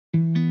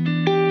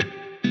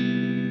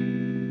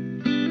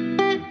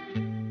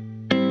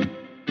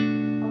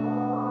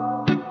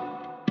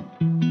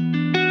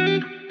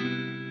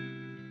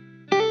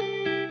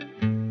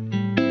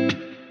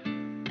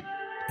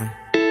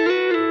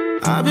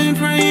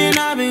praying,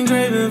 I've been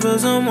craving for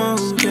someone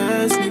who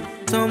gets me,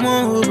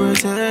 someone who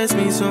protects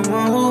me,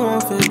 someone who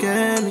won't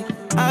forget me.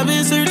 I've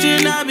been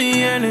searching, I've been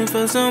yearning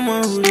for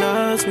someone who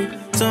loves me,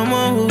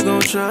 someone who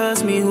gon'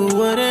 trust me, who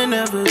wouldn't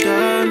ever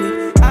doubt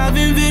me. I've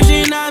been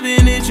vision, I've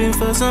been itching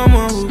for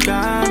someone who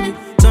got me,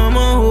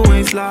 someone who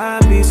ain't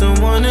sloppy,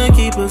 someone to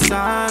keep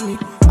beside me.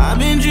 I've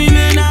been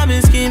dreaming, I've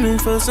been scheming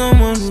for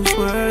someone who's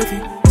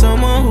worthy,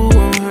 someone who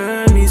won't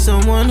hurt me,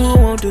 someone who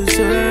won't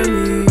desert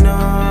me,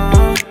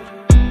 no.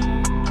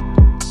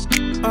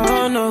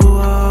 Oh no,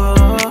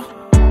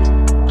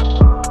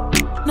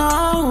 no,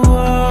 no.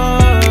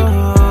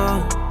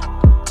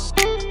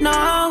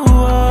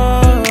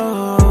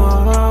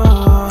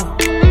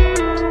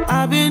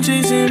 I've been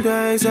chasing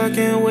bags, I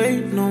can't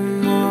wait no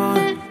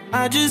more.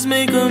 I just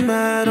make them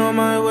mad on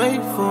my way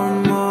for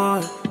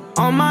more.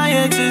 All my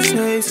exes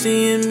hate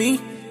seeing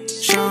me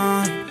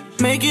shine.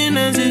 Making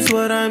ends is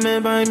what I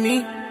meant by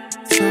me.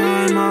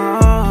 Sign my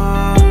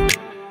heart.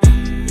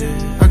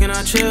 Yeah, how can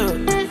I chill?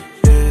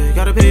 Yeah,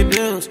 gotta pay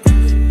bills.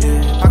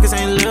 Yeah, pockets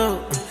ain't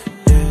low.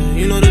 Yeah,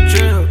 you know the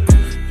drill.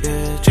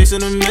 Yeah, chasing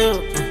the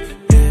milk.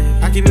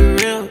 Yeah, I keep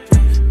it real.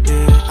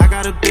 Yeah, I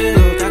gotta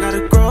build, I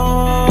gotta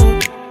grow.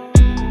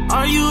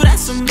 Are you that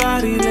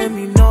somebody? Let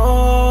me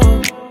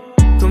know.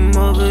 Come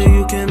over,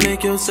 you can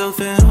make yourself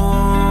at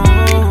home.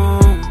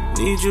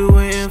 Need you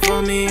waiting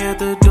for me at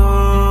the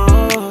door.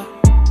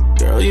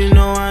 Girl, you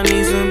know I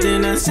need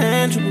something that's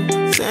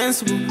tangible,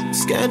 sensible,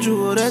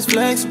 schedule that's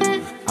flexible.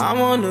 I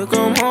wanna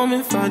come home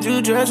and find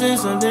you dressed in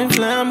something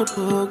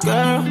flammable,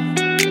 girl.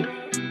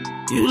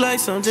 You like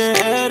something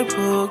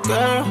edible,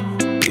 girl.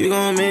 You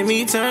gon' make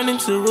me turn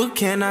into a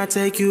can I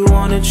take you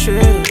on a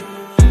trip?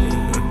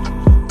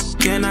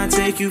 Can I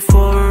take you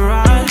for a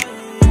ride?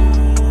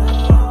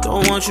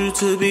 Don't want you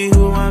to be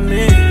who I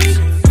miss.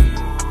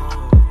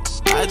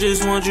 I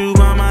just want you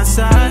by my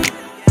side.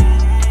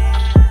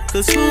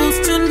 Cause who's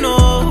to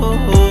know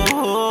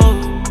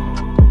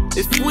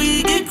if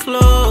we get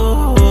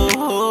close?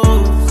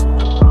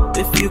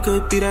 If you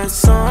could be that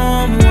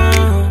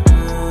someone,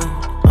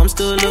 I'm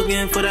still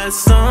looking for that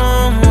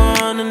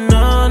someone.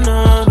 No,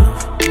 no,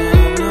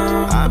 no,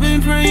 no. I've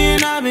been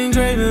praying, I've been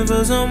craving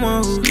for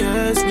someone who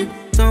gets me,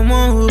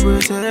 someone who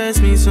protects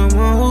me,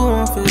 someone who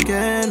won't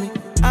forget me.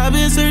 I've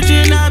been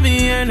searching, I've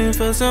been yearning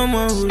for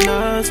someone who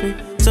loves me,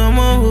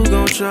 someone who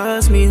gon'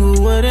 trust me,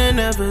 who wouldn't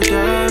ever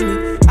doubt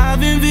me. I've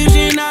been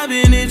vision, I've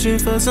been itching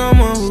for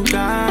someone who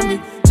got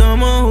me,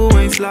 someone who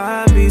ain't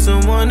sloppy,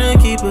 someone to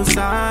keep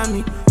beside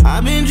me.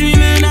 I've been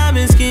dreaming, I've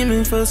been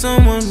scheming for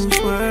someone who's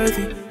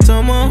worthy,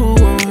 someone who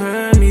won't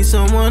hurt me,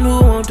 someone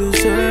who won't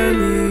desert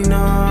me,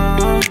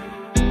 no.